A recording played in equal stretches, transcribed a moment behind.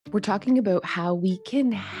We're talking about how we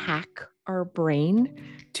can hack our brain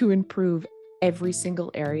to improve every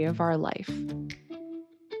single area of our life.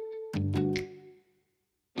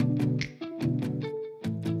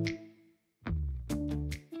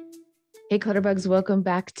 Hey, Clutterbugs, welcome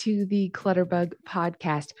back to the Clutterbug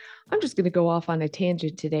podcast. I'm just going to go off on a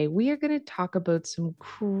tangent today. We are going to talk about some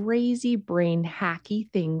crazy brain hacky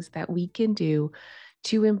things that we can do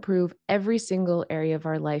to improve every single area of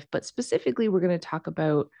our life. But specifically, we're going to talk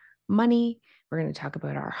about money, we're going to talk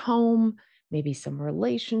about our home, maybe some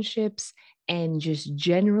relationships, and just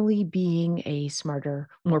generally being a smarter,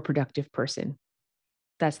 more productive person.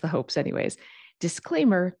 That's the hopes, anyways.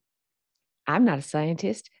 Disclaimer: I'm not a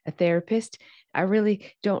scientist, a therapist. I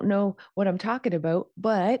really don't know what I'm talking about,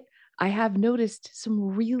 but I have noticed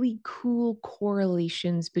some really cool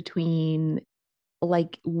correlations between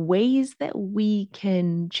like ways that we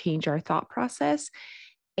can change our thought process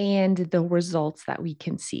and the results that we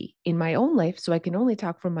can see in my own life. So I can only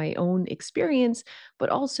talk from my own experience, but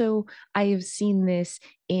also I have seen this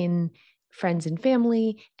in friends and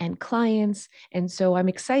family and clients. And so I'm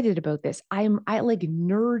excited about this. I like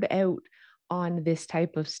nerd out on this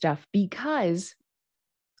type of stuff because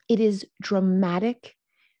it is dramatic.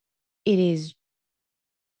 It is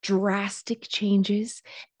drastic changes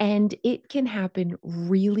and it can happen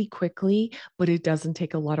really quickly, but it doesn't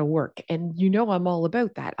take a lot of work. And I'm all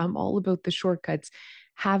about that. I'm all about the shortcuts,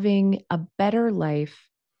 having a better life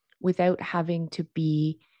without having to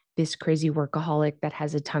be this crazy workaholic that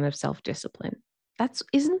has a ton of self-discipline.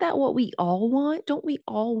 Isn't that what we all want? Don't we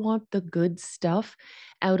all want the good stuff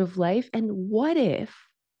out of life? And what if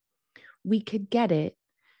we could get it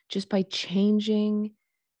just by changing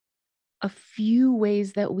a few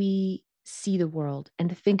ways that we see the world and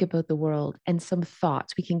to think about the world and some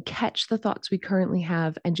thoughts? We can catch the thoughts we currently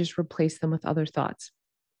have and just replace them with other thoughts.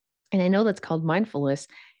 And I know that's called mindfulness.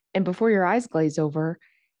 And before your eyes glaze over,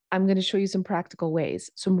 I'm going to show you some practical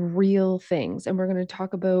ways, some real things. And we're going to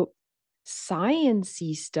talk about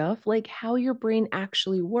sciencey stuff like how your brain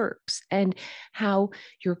actually works and how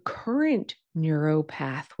your current neuro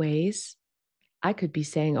pathways, I could be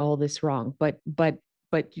saying all this wrong, but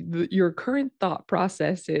your current thought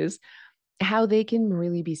processes, how they can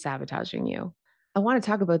really be sabotaging you. I want to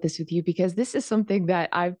talk about this with you because this is something that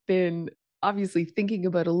I've been obviously thinking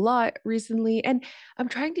about a lot recently. And I'm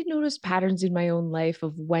trying to notice patterns in my own life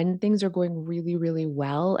of when things are going really, really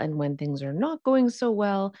well and when things are not going so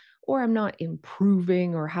well, or I'm not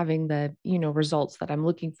improving or having the, results that I'm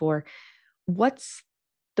looking for. What's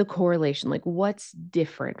the correlation? Like, what's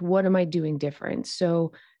different? What am I doing different?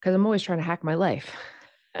 So, because I'm always trying to hack my life.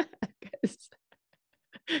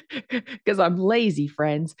 Because I'm lazy,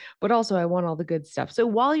 friends, but also I want all the good stuff. So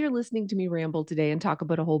while you're listening to me ramble today and talk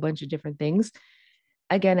about a whole bunch of different things,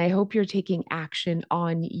 again, I hope you're taking action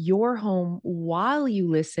on your home while you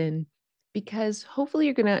listen, because hopefully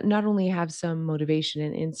you're going to not only have some motivation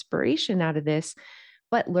and inspiration out of this,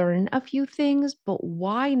 but learn a few things. But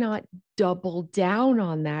why not double down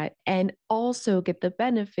on that and also get the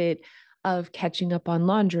benefit of catching up on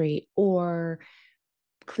laundry or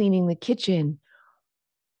cleaning the kitchen,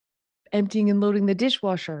 emptying and loading the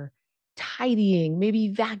dishwasher, tidying,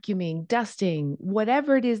 maybe vacuuming, dusting,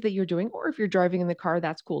 whatever it is that you're doing. Or if you're driving in the car,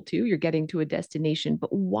 that's cool too. You're getting to a destination.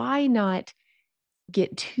 But why not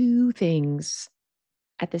get two things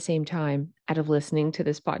at the same time out of listening to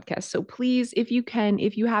this podcast? So please, if you can,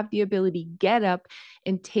 if you have the ability, get up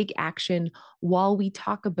and take action while we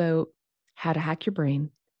talk about how to hack your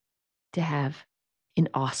brain to have an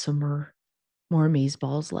awesomer, more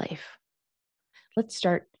amazeballs life. Let's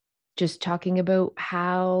start just talking about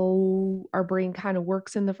how our brain kind of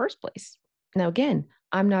works in the first place. Now, again,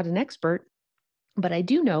 I'm not an expert, but I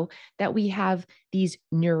do know that we have these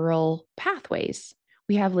neural pathways.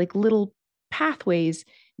 We have like little pathways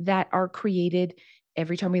that are created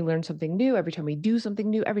every time we learn something new, every time we do something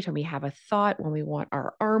new, every time we have a thought, when we want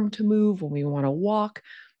our arm to move, when we want to walk.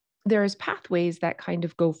 There's pathways that kind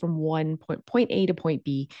of go from point A to point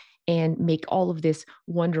B and make all of this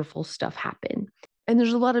wonderful stuff happen. And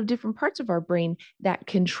there's a lot of different parts of our brain that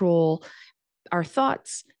control our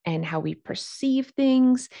thoughts and how we perceive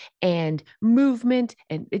things and movement.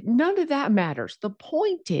 And none of that matters. The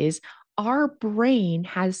point is, our brain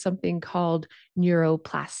has something called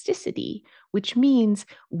neuroplasticity, which means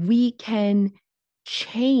we can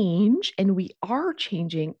change, and we are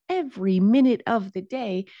changing every minute of the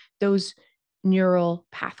day, those neural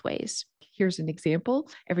pathways. Here's an example.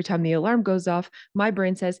 Every time the alarm goes off, my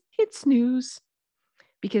brain says, hit snooze.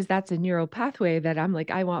 because that's a neural pathway that I'm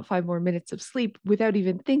like, I want 5 more minutes of sleep without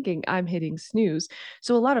even thinking I'm hitting snooze.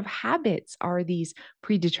 So a lot of habits are these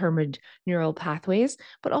predetermined neural pathways,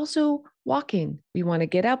 but also walking. We want to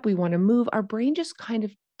get up, we want to move. Our brain just kind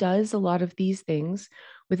of does a lot of these things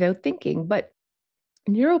without thinking. But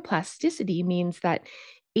neuroplasticity means that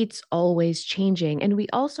it's always changing. And we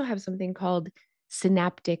also have something called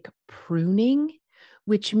synaptic pruning,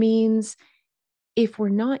 which means if we're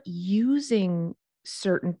not using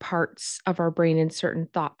certain parts of our brain and certain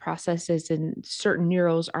thought processes and certain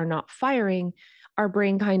neurons are not firing, our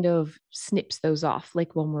brain kind of snips those off,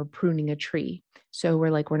 like when we're pruning a tree. So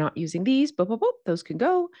we're like, we're not using these, boop, boop, boop, those can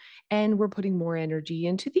go. And we're putting more energy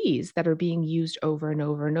into these that are being used over and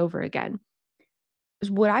over and over again.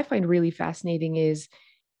 What I find really fascinating is,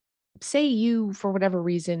 say you, for whatever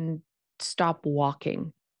reason, stop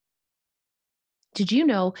walking. Did you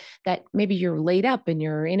know that maybe you're laid up and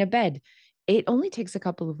you're in a bed? It only takes a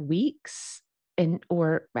couple of weeks and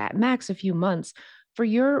or at max a few months for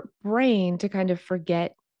your brain to kind of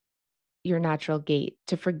forget your natural gait,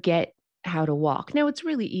 to forget how to walk. Now it's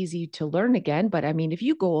really easy to learn again, but I mean if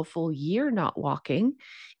you go a full year not walking,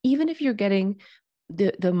 even if you're getting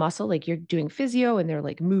the muscle, like you're doing physio and they're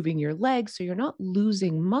like moving your legs so you're not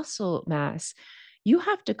losing muscle mass, you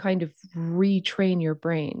have to kind of retrain your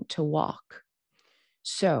brain to walk.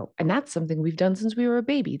 So, and that's something we've done since we were a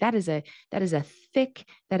baby. That is a thick,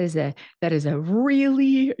 that is a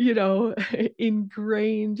really,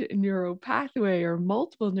 ingrained neural pathway or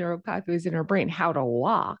multiple neural pathways in our brain, how to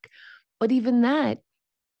walk. But even that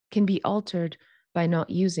can be altered by not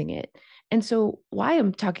using it. And so why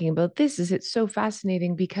I'm talking about this is it's so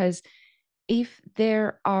fascinating because if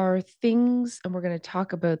there are things, and we're going to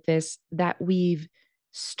talk about this, that we've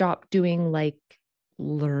stopped doing, like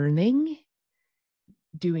learning,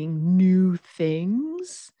 doing new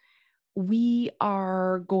things, we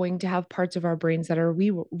are going to have parts of our brains that are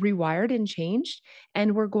rewired and changed.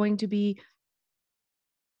 And we're going to be,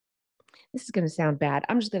 this is going to sound bad.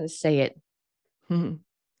 I'm just going to say it.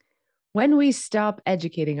 When we stop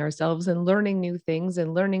educating ourselves and learning new things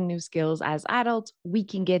and learning new skills as adults, we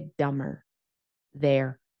can get dumber.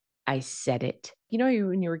 There, I said it.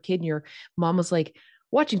 When you were a kid, and your mom was like,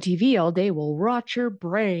 watching TV all day will rot your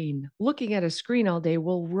brain. Looking at a screen all day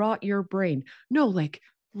will rot your brain. No, like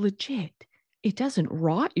legit, it doesn't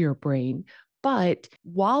rot your brain. But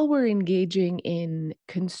while we're engaging in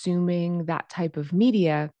consuming that type of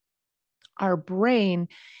media, our brain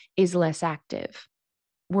is less active.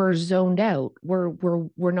 We're zoned out.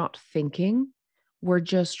 We're not thinking. We're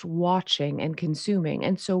just watching and consuming.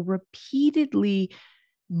 And so repeatedly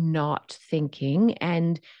not thinking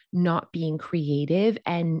and not being creative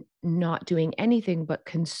and not doing anything but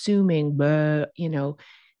consuming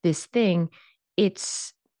this thing,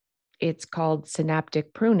 it's called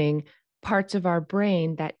synaptic pruning. Parts of our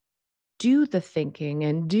brain that do the thinking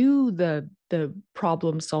and do the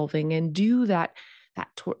problem solving and do that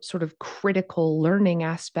sort of critical learning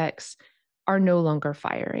aspects are no longer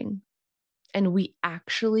firing. And we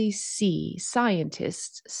actually see,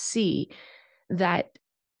 scientists see, that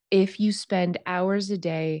if you spend hours a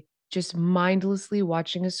day just mindlessly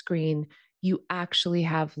watching a screen, you actually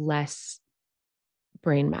have less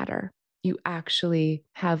brain matter. You actually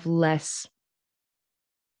have less,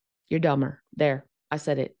 you're dumber. There, I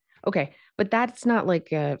said it. Okay. But that's not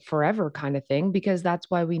like a forever kind of thing, because that's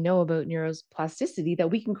why we know about neuroplasticity, that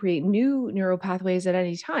we can create new neural pathways at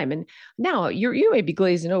any time. And now you may be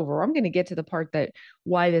glazing over. I'm going to get to the part that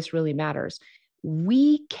why this really matters.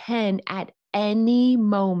 We can at any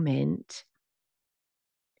moment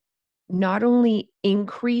not only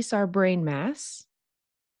increase our brain mass,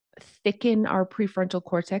 thicken our prefrontal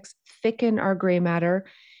cortex, thicken our gray matter,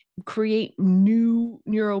 create new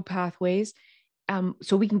neural pathways,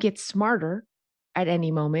 so we can get smarter at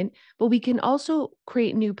any moment, but we can also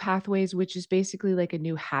create new pathways, which is basically like a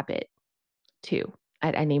new habit too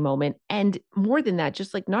at any moment. And more than that,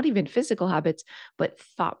 just like not even physical habits, but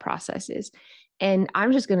thought processes. And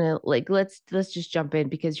I'm just gonna like let's just jump in,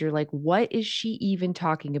 because you're like, what is she even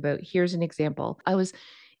talking about? Here's an example. I was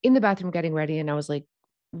in the bathroom getting ready, and I was like,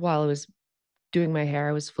 while I was doing my hair,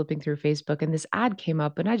 I was flipping through Facebook, and this ad came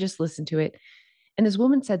up, and I just listened to it. And this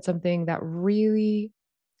woman said something that really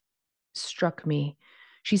struck me.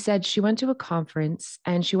 She said she went to a conference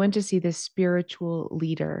and she went to see this spiritual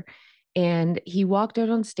leader. And he walked out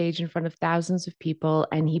on stage in front of thousands of people,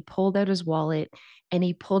 and he pulled out his wallet and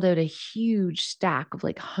he pulled out a huge stack of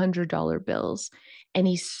like $100 bills, and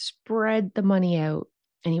he spread the money out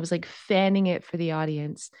and he was like fanning it for the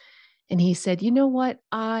audience. And he said, "You know what?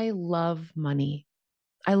 I love money.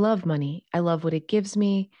 I love money. I love what it gives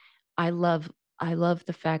me. I love I love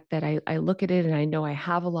the fact that I look at it and I know I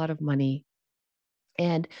have a lot of money.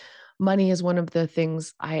 And money is one of the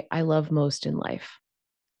things I love most in life.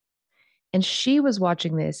 And she was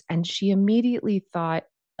watching this and she immediately thought,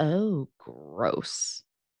 oh, gross.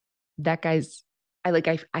 That guy's, I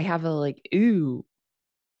have a like, ooh,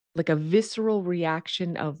 like a visceral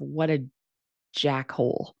reaction of what a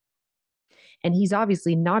jackhole. And he's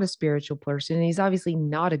obviously not a spiritual person. And he's obviously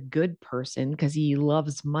not a good person because he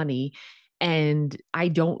loves money. And I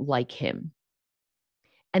don't like him.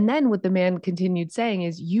 And then what the man continued saying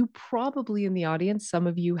is, you probably in the audience, some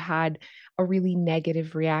of you had a really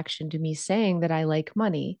negative reaction to me saying that I like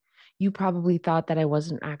money. You probably thought that I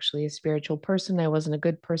wasn't actually a spiritual person. I wasn't a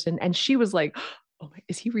good person. And she was like, oh, my,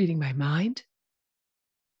 is he reading my mind?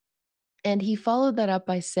 And he followed that up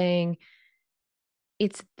by saying,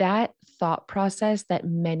 it's that thought process that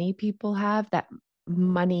many people have that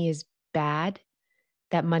money is bad,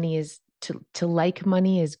 that money is to like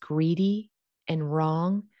money is greedy and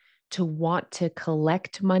wrong. To want to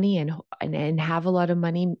collect money and have a lot of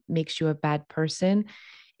money makes you a bad person.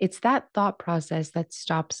 It's that thought process that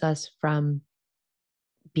stops us from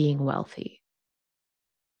being wealthy.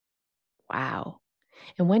 Wow.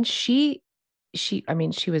 And when I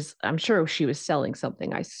mean, she was, I'm sure she was selling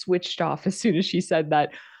something. I switched off as soon as she said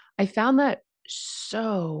that. I found that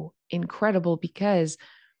so incredible because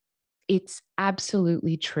it's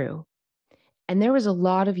absolutely true. And there was a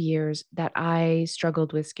lot of years that I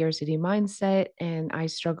struggled with scarcity mindset and I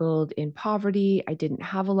struggled in poverty. I didn't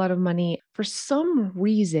have a lot of money. For some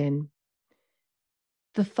reason,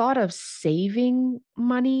 the thought of saving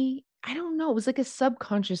money, I don't know, it was like a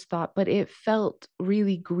subconscious thought, but it felt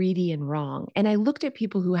really greedy and wrong. And I looked at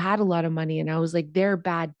people who had a lot of money and I was like, they're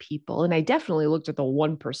bad people. And I definitely looked at the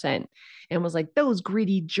 1% and was like, those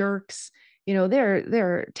greedy jerks,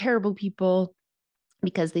 they're terrible people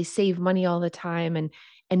because they save money all the time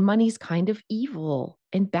and money's kind of evil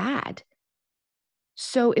and bad.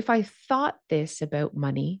 So if I thought this about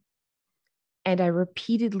money and I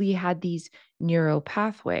repeatedly had these neural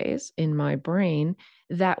pathways in my brain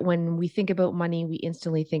that when we think about money, we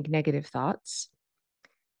instantly think negative thoughts.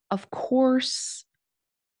 Of course,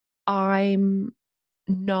 I'm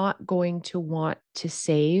not going to want to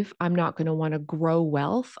save. I'm not going to want to grow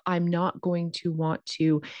wealth. I'm not going to want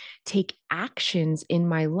to take actions in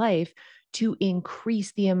my life to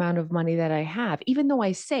increase the amount of money that I have. Even though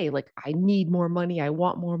I say, like, I need more money, I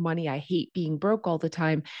want more money, I hate being broke all the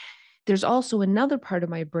time, there's also another part of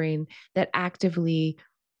my brain that actively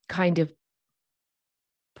kind of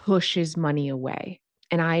pushes money away.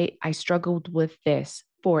 And I struggled with this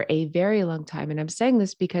for a very long time. And I'm saying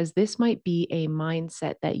this because this might be a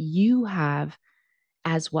mindset that you have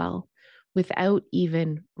as well without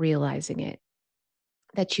even realizing it.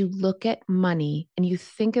 That you look at money and you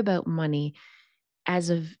think about money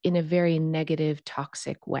in a very negative,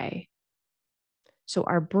 toxic way. So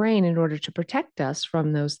our brain, in order to protect us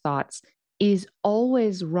from those thoughts, is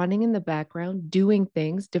always running in the background, doing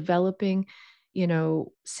things, developing,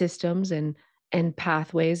 systems and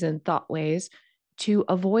pathways and thought ways to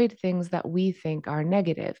avoid things that we think are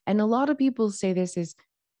negative. And a lot of people say this is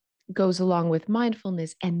goes along with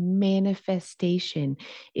mindfulness and manifestation.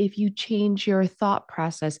 If you change your thought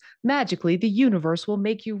process, magically the universe will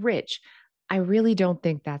make you rich. I really don't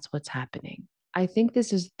think that's what's happening. I think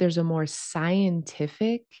there's a more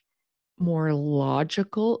scientific, more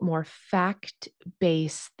logical, more fact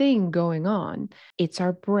based thing going on. It's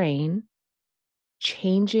our brain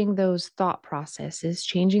changing those thought processes,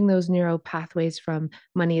 changing those neural pathways from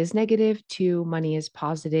money is negative to money is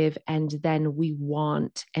positive, and then we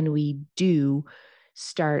want and we do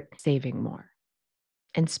start saving more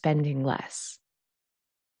and spending less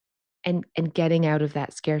and getting out of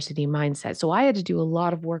that scarcity mindset. So I had to do a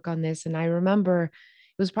lot of work on this. And I remember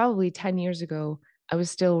it was probably 10 years ago. I was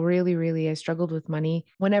still really, I struggled with money.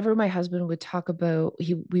 Whenever my husband would talk about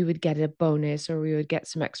we would get a bonus or we would get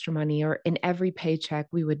some extra money, or in every paycheck,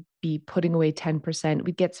 we would be putting away 10%.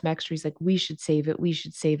 We'd get some extra. He's like, we should save it. We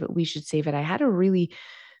should save it. We should save it. I had a really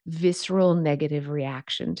visceral negative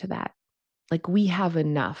reaction to that. Like, we have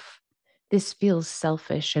enough. This feels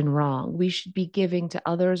selfish and wrong. We should be giving to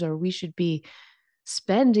others, or we should be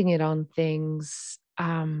spending it on things,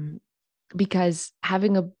 because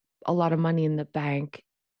having a lot of money in the bank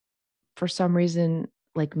for some reason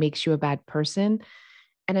like makes you a bad person.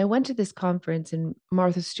 And I went to this conference and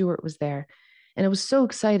Martha Stewart was there. And I was so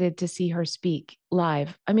excited to see her speak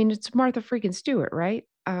live. I mean, it's Martha freaking Stewart, right?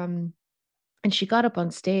 And she got up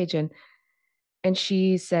on stage and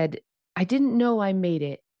she said, I didn't know I made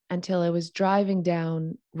it until I was driving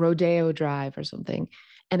down Rodeo Drive or something.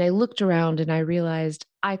 And I looked around and I realized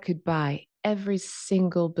I could buy every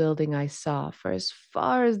single building I saw for as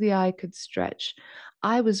far as the eye could stretch.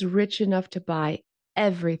 I was rich enough to buy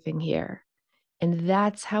everything here. And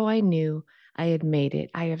that's how I knew I had made it.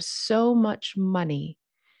 I have so much money,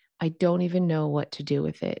 I don't even know what to do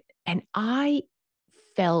with it. And I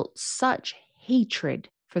felt such hatred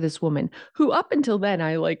for this woman who up until then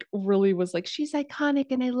I like really was like, she's iconic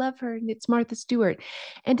and I love her and it's Martha Stewart.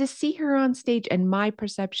 And to see her on stage and my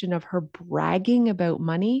perception of her bragging about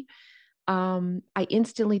money, I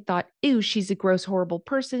instantly thought, ew, she's a gross, horrible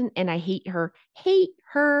person, and I hate her, hate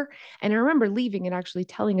her. And I remember leaving and actually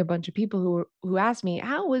telling a bunch of people who asked me,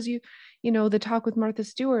 how was the talk with Martha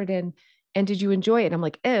Stewart, and did you enjoy it? And I'm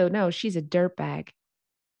like, oh no, she's a dirtbag.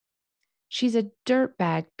 She's a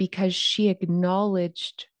dirtbag because she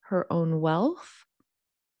acknowledged her own wealth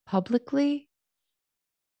publicly.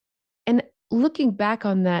 And looking back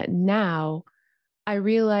on that now, I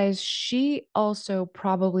realize she also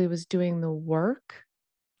probably was doing the work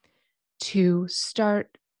to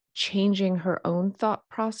start changing her own thought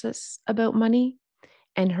process about money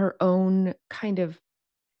and her own kind of,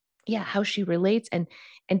 yeah, how she relates, and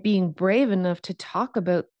being brave enough to talk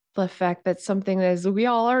about the fact that something that is, we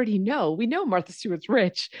all already know, we know Martha Stewart's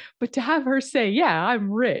rich, but to have her say, yeah,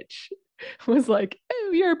 I'm rich, was like,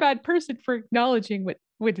 oh, you're a bad person for acknowledging what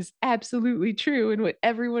is absolutely true and what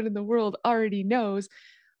everyone in the world already knows.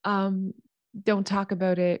 um don't talk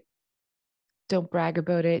about it, don't brag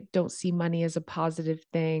about it, don't see money as a positive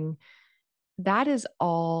thing. That is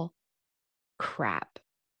all crap.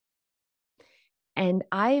 And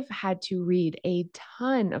I've had to read a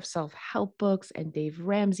ton of self help books and Dave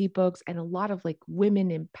Ramsey books and a lot of like women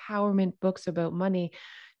empowerment books about money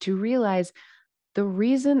to realize the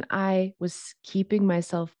reason I was keeping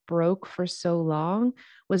myself broke for so long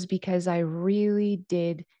was because I really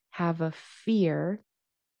did have a fear,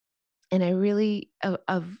 and I really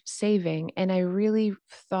of saving, and I really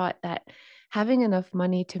thought that having enough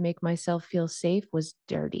money to make myself feel safe was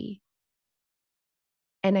dirty.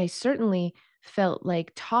 And I certainly felt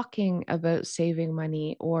like talking about saving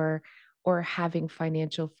money or having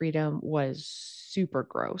financial freedom was super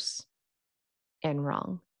gross and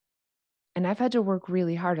wrong. And I've had to work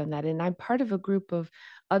really hard on that. And I'm part of a group of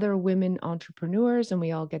other women entrepreneurs, and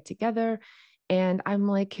we all get together, and I'm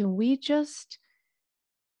like, can we just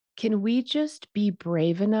be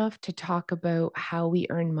brave enough to talk about how we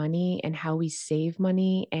earn money and how we save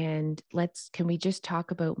money, and can we just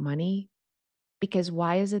talk about money? Because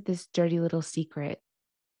why is it this dirty little secret?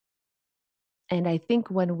 And I think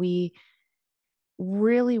when we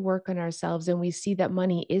really work on ourselves and we see that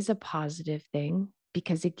money is a positive thing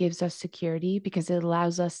because it gives us security, because it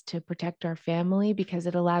allows us to protect our family, because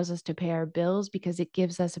it allows us to pay our bills, because it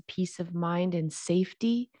gives us a peace of mind and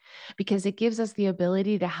safety, because it gives us the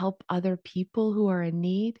ability to help other people who are in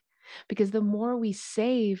need. Because the more we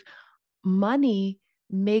save, money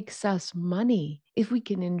makes us money. If we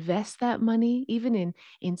can invest that money, even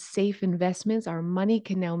in safe investments, our money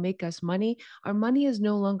can now make us money. Our money is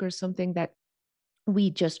no longer something that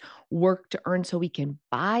we just work to earn so we can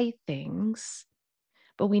buy things,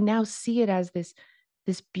 but we now see it as this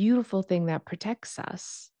beautiful thing that protects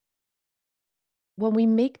us. When we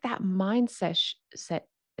make that mindset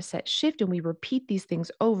set shift and we repeat these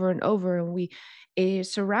things over and over, and we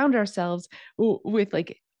surround ourselves with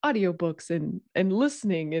like audiobooks and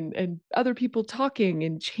listening and other people talking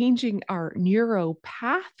and changing our neuro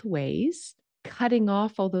pathways, cutting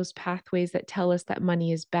off all those pathways that tell us that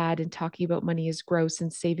money is bad and talking about money is gross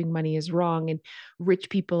and saving money is wrong and rich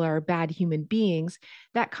people are bad human beings,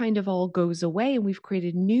 that kind of all goes away. And we've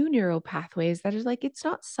created new neural pathways that is like, it's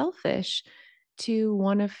not selfish to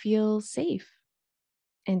want to feel safe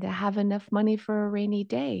and to have enough money for a rainy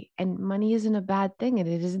day. And money isn't a bad thing, and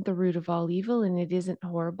it isn't the root of all evil, and it isn't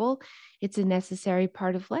horrible. It's a necessary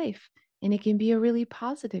part of life, and it can be a really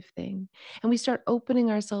positive thing. And we start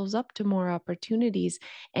opening ourselves up to more opportunities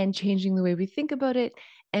and changing the way we think about it.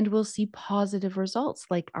 And we'll see positive results,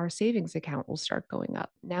 like our savings account will start going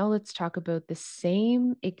up. Now, let's talk about the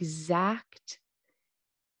same exact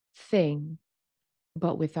thing,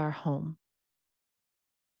 but with our home.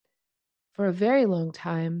 For a very long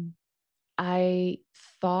time, I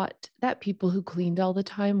thought that people who cleaned all the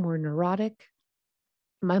time were neurotic.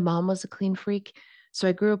 My mom was a clean freak. So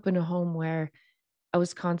I grew up in a home where I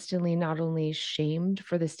was constantly not only shamed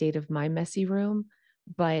for the state of my messy room,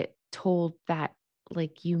 but told that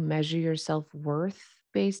like you measure your self worth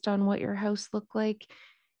based on what your house looked like.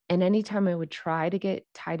 And anytime I would try to get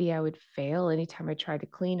tidy, I would fail. Anytime I tried to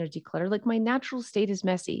clean or declutter, like my natural state is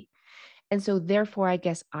messy. And so, therefore, I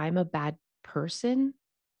guess I'm a bad person.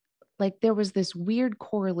 Like there was this weird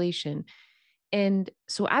correlation. And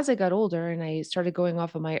so as I got older and I started going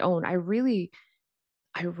off on my own, I really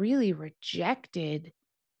rejected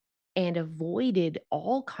and avoided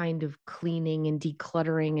all kind of cleaning and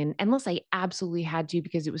decluttering, and unless I absolutely had to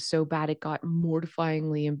because it was so bad it got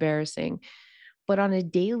mortifyingly embarrassing. But on a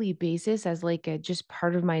daily basis, as like a just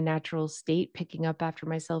part of my natural state, picking up after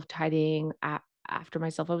myself, tidying after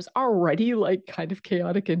myself, I was already like kind of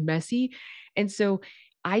chaotic and messy. And so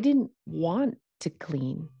I didn't want to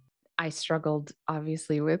clean. I struggled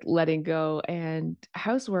obviously with letting go and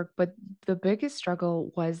housework, but the biggest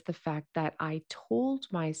struggle was the fact that I told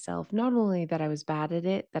myself not only that I was bad at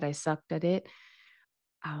it, that I sucked at it,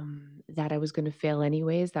 that I was going to fail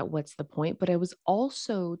anyways, that what's the point? But I was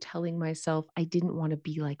also telling myself I didn't want to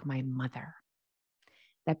be like my mother,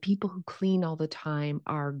 that people who clean all the time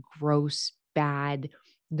are gross, bad,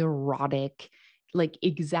 neurotic, like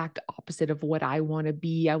exact opposite of what I want to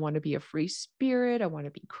be. I want to be a free spirit. I want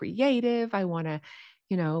to be creative. I want to,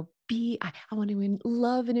 I want to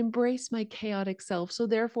love and embrace my chaotic self. So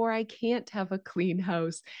therefore, I can't have a clean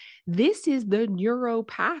house. This is the neuro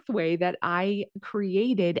pathway that I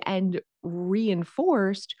created and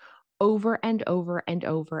reinforced over and over and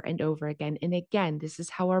over and over again. And again, this is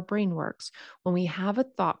how our brain works. When we have a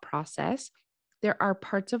thought process, there are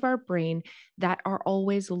parts of our brain that are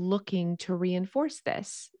always looking to reinforce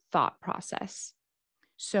this thought process.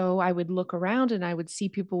 So I would look around and I would see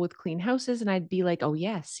people with clean houses and I'd be like, "Oh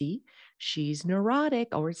yeah, see? She's neurotic,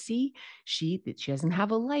 or see, she doesn't have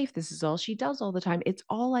a life. This is all she does all the time." It's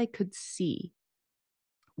all I could see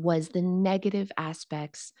was the negative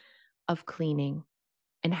aspects of cleaning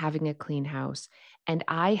and having a clean house. And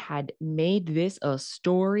I had made this a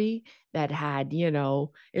story that had,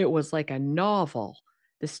 it was like a novel.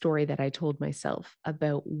 The story that I told myself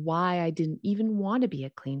about why I didn't even want to be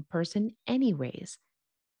a clean person, anyways.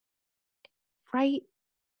 Right.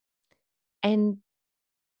 And,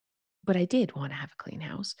 but I did want to have a clean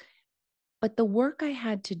house. But the work I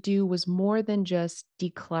had to do was more than just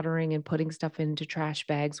decluttering and putting stuff into trash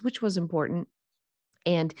bags, which was important.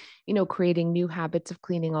 And, creating new habits of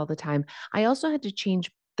cleaning all the time. I also had to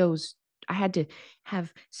change those. I had to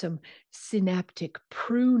have some synaptic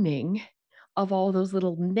pruning of all those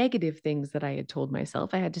little negative things that I had told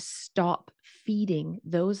myself. I had to stop feeding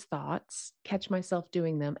those thoughts, catch myself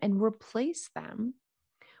doing them, and replace them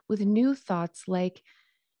with new thoughts like,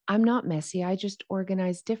 I'm not messy. I just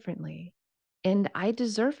organize differently. And I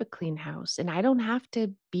deserve a clean house. And I don't have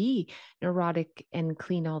to be neurotic and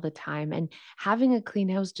clean all the time. And having a clean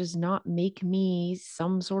house does not make me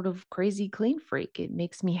some sort of crazy clean freak. It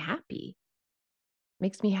makes me happy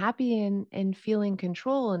and feel in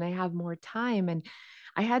control. And I have more time. And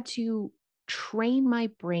I had to train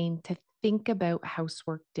my brain to think about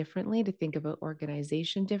housework differently, to think about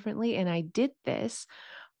organization differently. And I did this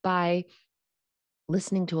by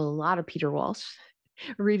listening to a lot of Peter Walsh,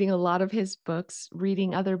 reading a lot of his books,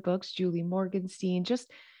 reading other books, Julie Morgenstein, just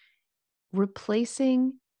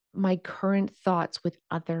replacing my current thoughts with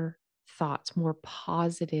other thoughts, more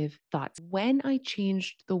positive thoughts. When I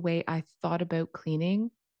changed the way I thought about cleaning,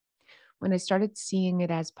 when I started seeing it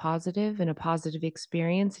as positive and a positive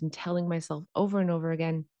experience and telling myself over and over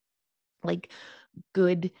again, like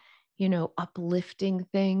good, uplifting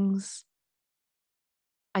things,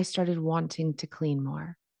 I started wanting to clean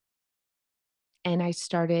more. And I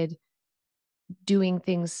started doing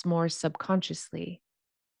things more subconsciously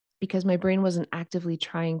because my brain wasn't actively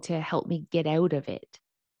trying to help me get out of it,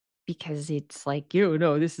 because it's like,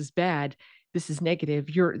 no, this is bad. This is negative.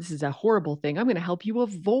 This is a horrible thing. I'm going to help you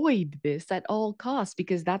avoid this at all costs,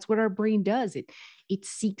 because that's what our brain does. It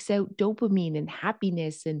seeks out dopamine and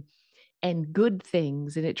happiness and good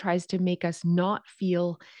things, and it tries to make us not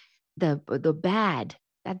feel the bad.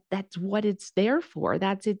 That's what it's there for.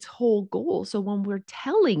 That's its whole goal. So when we're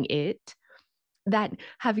telling it that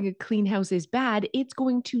having a clean house is bad, it's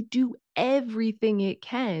going to do everything it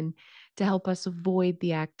can to help us avoid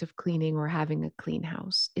the act of cleaning or having a clean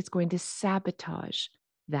house. It's going to sabotage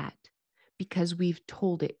that because we've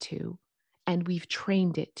told it to and we've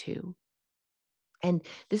trained it to. And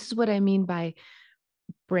this is what I mean by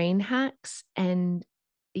brain hacks. And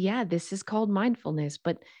yeah, this is called mindfulness.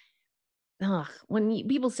 But when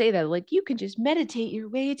people say that, like, you can just meditate your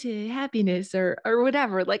way to happiness or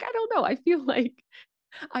whatever, like, I don't know. I feel like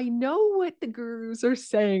I know what the gurus are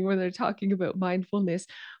saying when they're talking about mindfulness,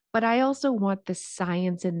 but I also want the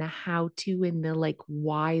science and the how to and the like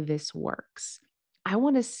why this works. I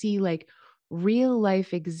want to see like real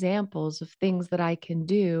life examples of things that I can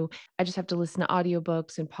do. I just have to listen to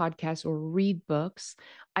audiobooks and podcasts or read books.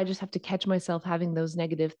 I just have to catch myself having those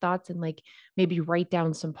negative thoughts and like maybe write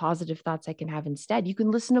down some positive thoughts I can have instead. You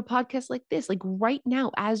can listen to podcasts like this, like right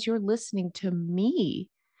now, as you're listening to me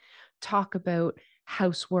talk about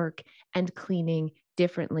housework and cleaning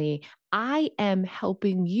differently. I am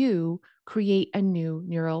helping you create a new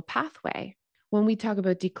neural pathway. When we talk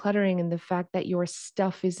about decluttering and the fact that your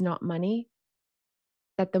stuff is not money,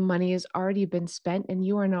 that the money has already been spent and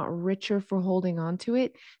you are not richer for holding on to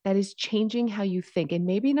it, that is changing how you think. And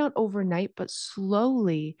maybe not overnight, but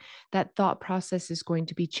slowly that thought process is going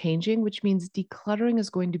to be changing, which means decluttering is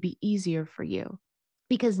going to be easier for you.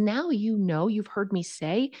 Because now you know, you've heard me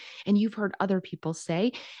say, and you've heard other people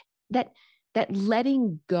say that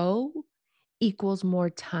letting go equals more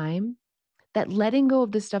time, that letting go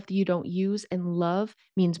of the stuff that you don't use and love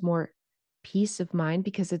means more peace of mind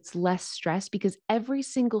because it's less stress, because every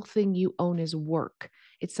single thing you own is work.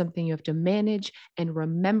 It's something you have to manage and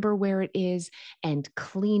remember where it is and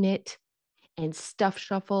clean it and stuff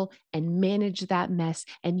shuffle and manage that mess.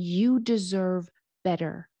 And you deserve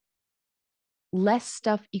better. Less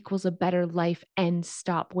stuff equals a better life, and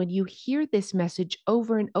stop. When you hear this message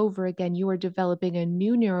over and over again, you are developing a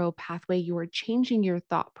new neural pathway. You are changing your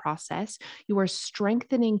thought process. You are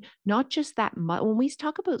strengthening not just that. When we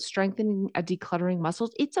talk about strengthening a decluttering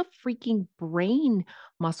muscles, it's a freaking brain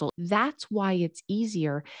muscle. That's why it's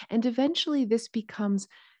easier. And eventually this becomes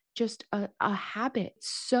just a habit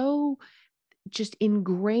so just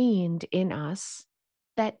ingrained in us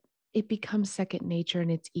that it becomes second nature and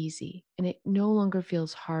it's easy and it no longer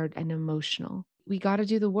feels hard and emotional. We got to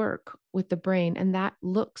do the work with the brain, and that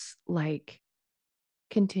looks like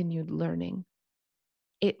continued learning.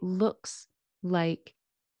 It looks like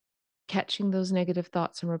catching those negative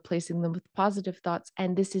thoughts and replacing them with positive thoughts.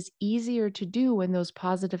 And this is easier to do when those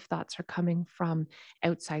positive thoughts are coming from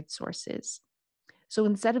outside sources. So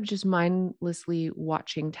instead of just mindlessly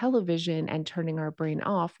watching television and turning our brain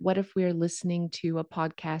off, what if we're listening to a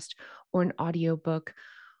podcast or an audiobook,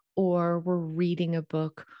 or we're reading a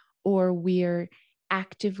book, or we're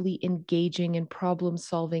actively engaging in problem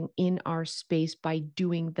solving in our space by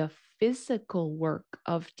doing the physical work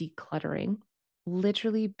of decluttering,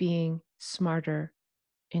 literally being smarter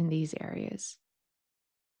in these areas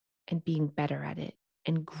and being better at it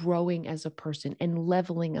and growing as a person and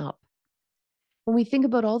leveling up. When we think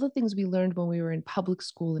about all the things we learned when we were in public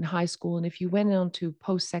school and high school, and if you went on to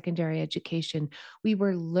post-secondary education, we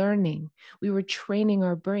were learning, we were training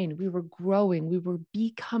our brain, we were growing, we were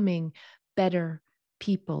becoming better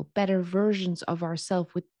people, better versions of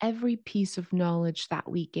ourselves with every piece of knowledge that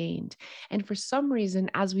we gained. And for some reason,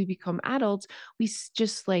 as we become adults, we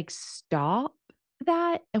just like stop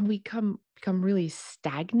that and we become really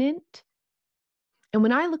stagnant. And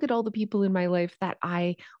when I look at all the people in my life that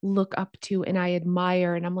I look up to and I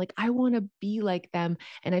admire, and I'm like, I want to be like them.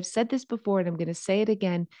 And I've said this before, and I'm going to say it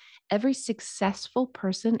again. Every successful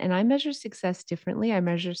person, and I measure success differently. I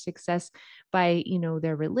measure success by,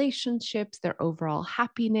 their relationships, their overall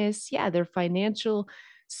happiness. Yeah, their financial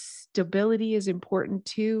stability is important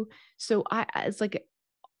too. So it's like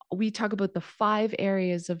we talk about the 5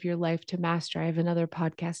 areas of your life to master. I have another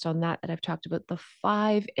podcast on that I've talked about the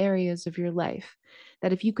 5 areas of your life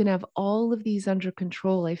that if you can have all of these under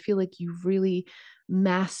control, I feel like you've really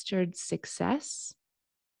mastered success.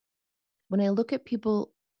 When I look at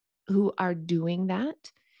people who are doing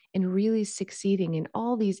that and really succeeding in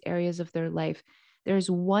all these areas of their life,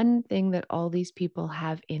 there's one thing that all these people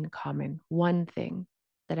have in common. One thing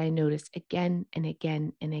that I notice again and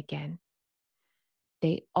again and again.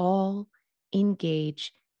 They all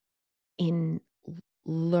engage in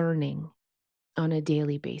learning on a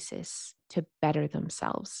daily basis to better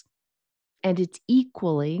themselves. And it's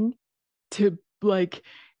equaling to like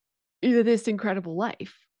this incredible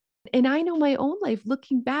life. And I know my own life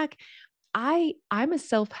looking back, I'm a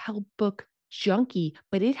self-help book junkie,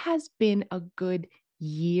 but it has been a good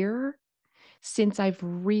year since I've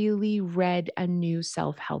really read a new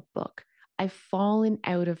self-help book. I've fallen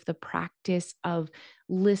out of the practice of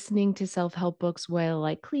listening to self-help books while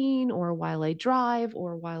I clean or while I drive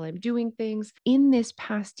or while I'm doing things. In this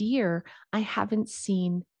past year, I haven't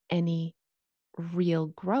seen any real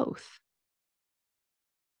growth.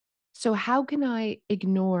 So how can I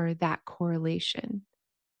ignore that correlation?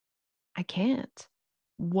 I can't.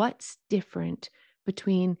 What's different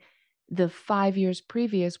between the 5 years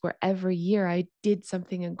previous, where every year I did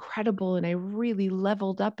something incredible and I really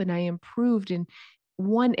leveled up and I improved and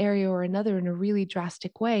one area or another in a really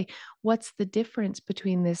drastic way. What's the difference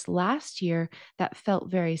between this last year that felt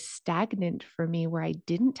very stagnant for me, where I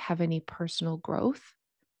didn't have any personal growth?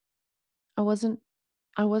 I wasn't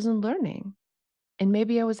I wasn't learning. And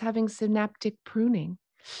maybe I was having synaptic pruning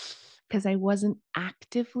because I wasn't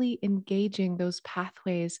actively engaging those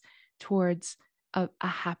pathways towards a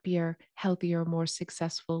happier, healthier, more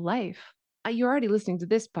successful life. You're already listening to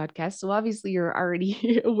this podcast, so obviously you're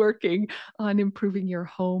already working on improving your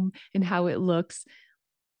home and how it looks.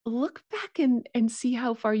 Look back and see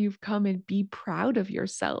how far you've come and be proud of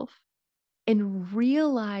yourself and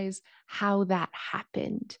realize how that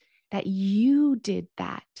happened, that you did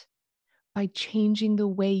that by changing the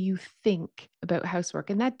way you think about housework.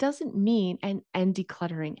 And that doesn't mean, and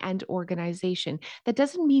decluttering and organization, that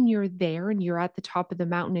doesn't mean you're there and you're at the top of the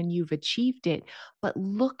mountain and you've achieved it, but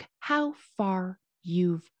look how far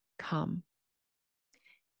you've come.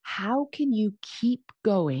 How can you keep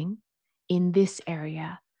going in this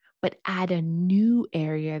area, but add a new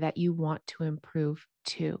area that you want to improve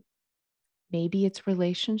too? Maybe it's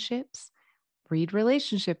relationships. Read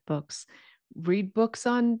relationship books, read books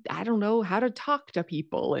on, I don't know, how to talk to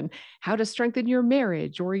people and how to strengthen your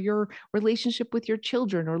marriage or your relationship with your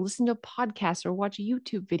children, or listen to podcasts or watch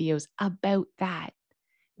YouTube videos about that.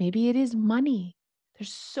 Maybe it is money.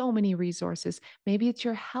 There's so many resources. Maybe it's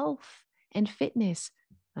your health and fitness.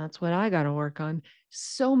 That's what I got to work on.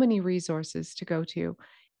 So many resources to go to.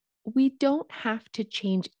 We don't have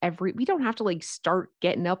to like start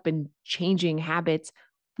getting up and changing habits.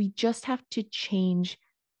 We just have to change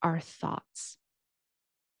our thoughts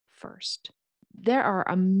first. There are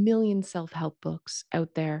a million self-help books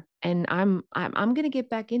out there, and I'm going to get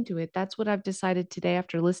back into it. That's what I've decided today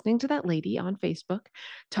after listening to that lady on Facebook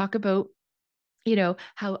talk about,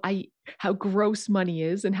 how gross money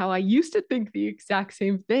is and how I used to think the exact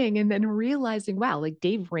same thing, and then realizing, wow, like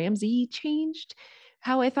Dave Ramsey changed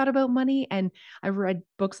how I thought about money. And I read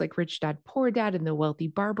books like Rich Dad Poor Dad and The Wealthy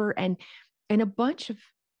Barber, and a bunch of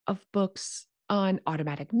books on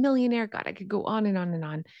Automatic Millionaire. God, I could go on and on and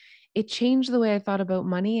on. It changed the way I thought about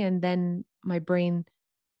money, and then my brain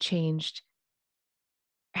changed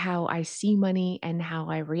how I see money and how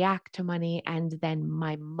I react to money. And then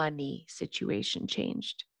my money situation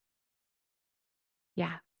changed.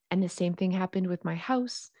 Yeah. And the same thing happened with my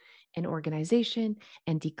house and organization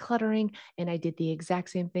and decluttering. And I did the exact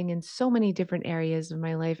same thing in so many different areas of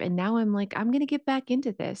my life. And now I'm like, I'm going to get back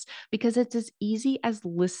into this because it's as easy as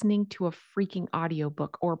listening to a freaking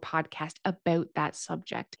audiobook or podcast about that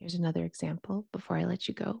subject. Here's another example before I let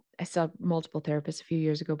you go. I saw multiple therapists a few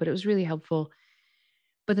years ago, but it was really helpful.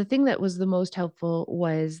 But the thing that was the most helpful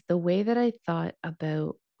was the way that I thought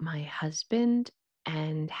about my husband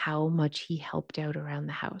and how much he helped out around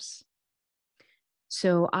the house.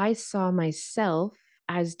 So I saw myself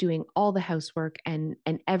as doing all the housework and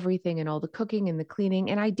everything and all the cooking and the cleaning,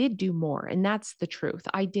 and I did do more, and that's the truth.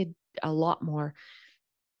 I did a lot more,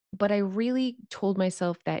 but I really told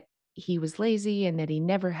myself that he was lazy and that he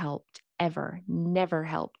never helped, ever, never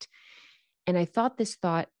helped. And I thought this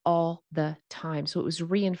thought all the time. So it was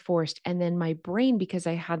reinforced. And then my brain, because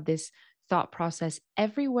I had this thought process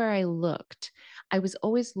everywhere I looked, I was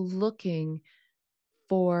always looking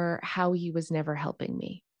for how he was never helping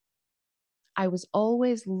me. I was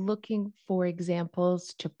always looking for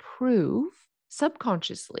examples to prove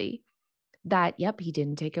subconsciously that, yep, he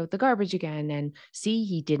didn't take out the garbage again. And see,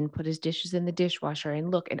 he didn't put his dishes in the dishwasher.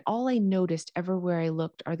 And look, and all I noticed everywhere I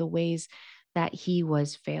looked are the ways that he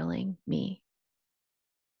was failing me.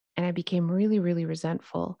 And I became really, really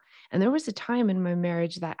resentful. And there was a time in my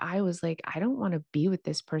marriage that I was like, I don't want to be with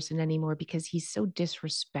this person anymore because he's so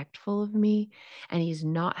disrespectful of me and he's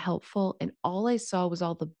not helpful. And all I saw was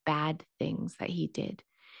all the bad things that he did.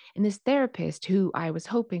 And this therapist, who I was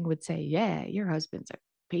hoping would say, yeah, your husband's a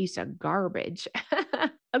piece of garbage.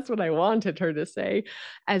 That's what I wanted her to say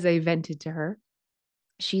as I vented to her.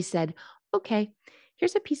 She said, okay,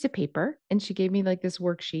 here's a piece of paper. And she gave me like this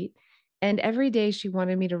worksheet. And every day she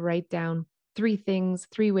wanted me to write down three things,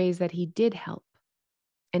 three ways that he did help,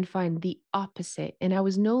 and find the opposite. And I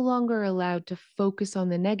was no longer allowed to focus on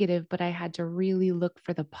the negative, but I had to really look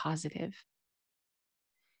for the positive.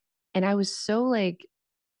 And I was so like,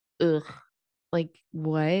 ugh, like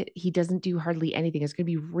what? He doesn't do hardly anything. It's going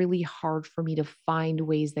to be really hard for me to find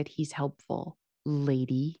ways that he's helpful,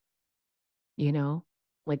 lady. you know,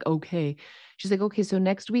 like, okay. She's like, okay, so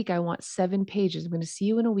next week I want 7 pages. I'm going to see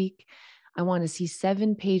you in a week. I want to see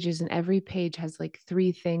 7 pages, and every page has like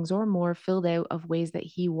three things or more filled out of ways that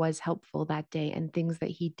he was helpful that day and things that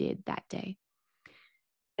he did that day.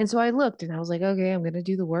 And so I looked and I was like, okay, I'm going to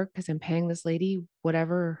do the work because I'm paying this lady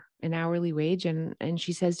whatever an hourly wage, and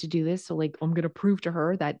she says to do this. So like, I'm going to prove to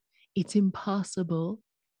her that it's impossible.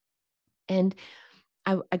 And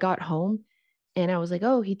I got home and I was like,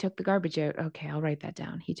 oh, he took the garbage out. Okay, I'll write that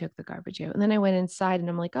down. He took the garbage out. And then I went inside and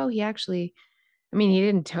I'm like, oh, he actually, I mean, he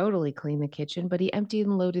didn't totally clean the kitchen, but he emptied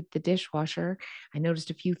and loaded the dishwasher. I noticed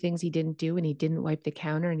a few things he didn't do, and he didn't wipe the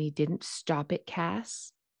counter, and he didn't stop it,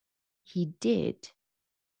 Cass. He did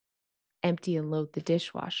empty and load the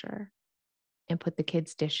dishwasher and put the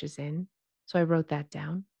kids' dishes in. So I wrote that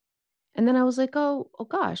down. And then I was like, oh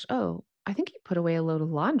gosh, I think he put away a load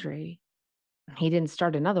of laundry. He didn't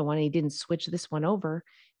start another one. He didn't switch this one over.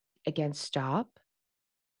 Again, stop.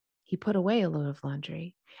 He put away a load of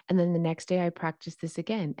laundry. And then the next day I practiced this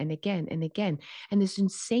again and again and again. And this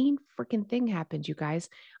insane freaking thing happened, you guys.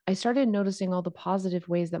 I started noticing all the positive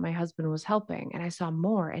ways that my husband was helping. And I saw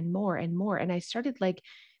more and more and more. And I started like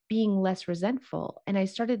being less resentful. And I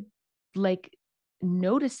started like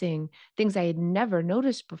noticing things I had never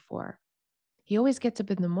noticed before. He always gets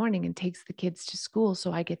up in the morning and takes the kids to school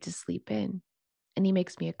so I get to sleep in. And he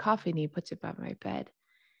makes me a coffee and he puts it by my bed.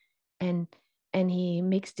 And he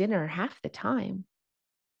makes dinner half the time.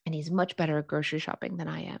 And he's much better at grocery shopping than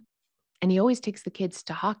I am. And he always takes the kids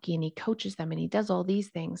to hockey and he coaches them and he does all these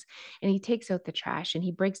things. And he takes out the trash and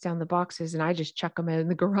he breaks down the boxes and I just chuck them out in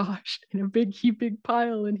the garage in a big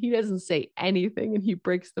pile. And he doesn't say anything and he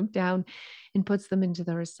breaks them down and puts them into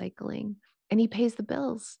the recycling. And he pays the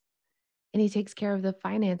bills and he takes care of the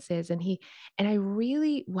finances. And I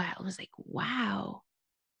really, wow, I was like, wow,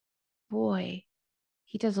 boy,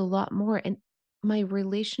 he does a lot more. And my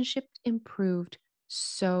relationship improved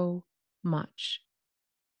so much.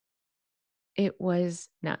 It was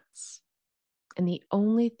nuts. And the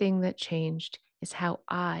only thing that changed is how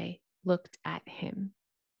I looked at him.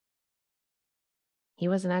 He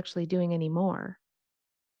wasn't actually doing any more.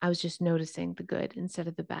 I was just noticing the good instead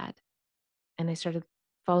of the bad. And I started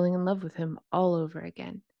falling in love with him all over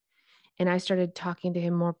again. And I started talking to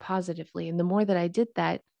him more positively. And the more that I did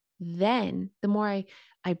that, then the more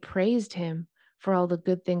I praised him for all the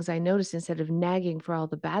good things I noticed instead of nagging for all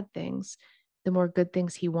the bad things, the more good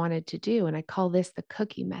things he wanted to do. And I call this the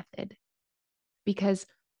cookie method because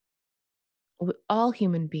all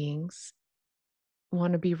human beings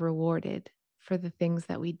want to be rewarded for the things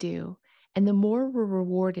that we do. And the more we're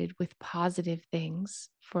rewarded with positive things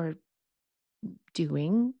for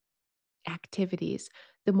doing activities,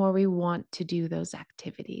 the more we want to do those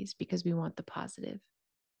activities because we want the positive,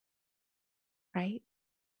 right?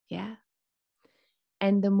 Yeah.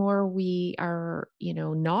 And the more we are,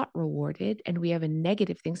 not rewarded and we have a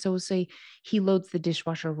negative thing. So say he loads the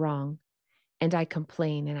dishwasher wrong and I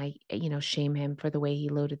complain and I, shame him for the way he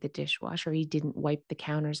loaded the dishwasher. He didn't wipe the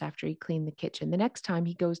counters after he cleaned the kitchen. The next time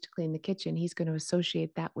he goes to clean the kitchen, he's going to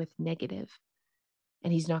associate that with negative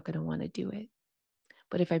and he's not going to want to do it.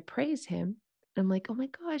 But if I praise him, I'm like, oh my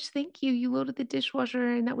gosh, thank you. You loaded the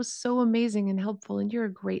dishwasher and that was so amazing and helpful. And you're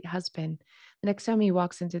a great husband. The next time he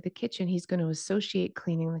walks into the kitchen, he's going to associate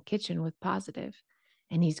cleaning the kitchen with positive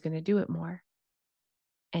and he's going to do it more.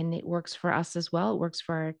 And it works for us as well. It works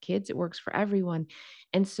for our kids. It works for everyone.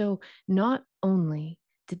 And so not only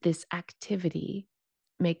did this activity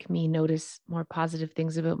make me notice more positive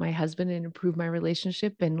things about my husband and improve my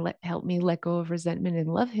relationship and help me let go of resentment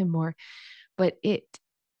and love him more, but it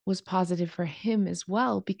was positive for him as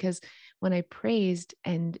well, because when I praised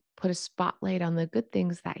and put a spotlight on the good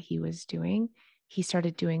things that he was doing, he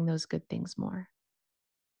started doing those good things more.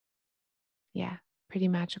 Yeah, pretty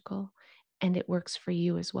magical. And it works for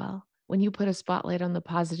you as well. When you put a spotlight on the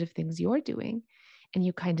positive things you're doing and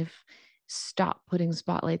you kind of stop putting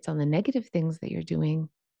spotlights on the negative things that you're doing,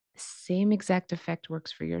 the same exact effect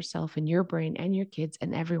works for yourself and your brain and your kids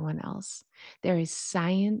and everyone else. There is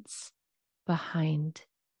science behind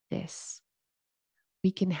this.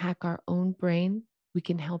 We can hack our own brain. We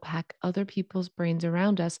can help hack other people's brains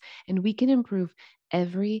around us, and we can improve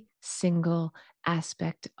every single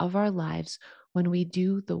aspect of our lives when we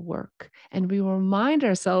do the work and we remind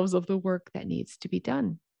ourselves of the work that needs to be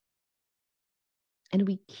done. And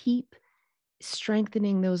we keep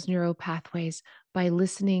strengthening those neural pathways by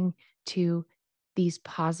listening to these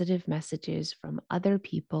positive messages from other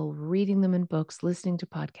people, reading them in books, listening to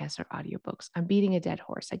podcasts or audiobooks. I'm beating a dead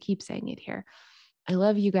horse. I keep saying it here. I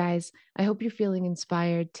love you guys. I hope you're feeling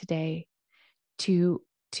inspired today to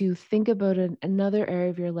think about another area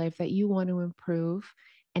of your life that you want to improve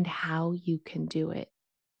and how you can do it.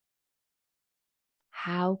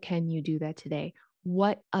 How can you do that today?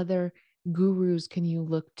 What other gurus can you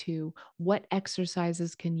look to? What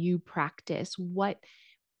exercises can you practice? What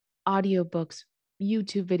audiobooks,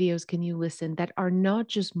 YouTube videos can you listen that are not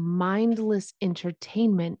just mindless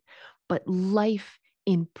entertainment, but life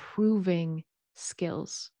improving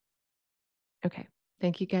skills? Okay.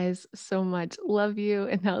 Thank you guys so much. Love you.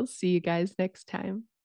 And I'll see you guys next time.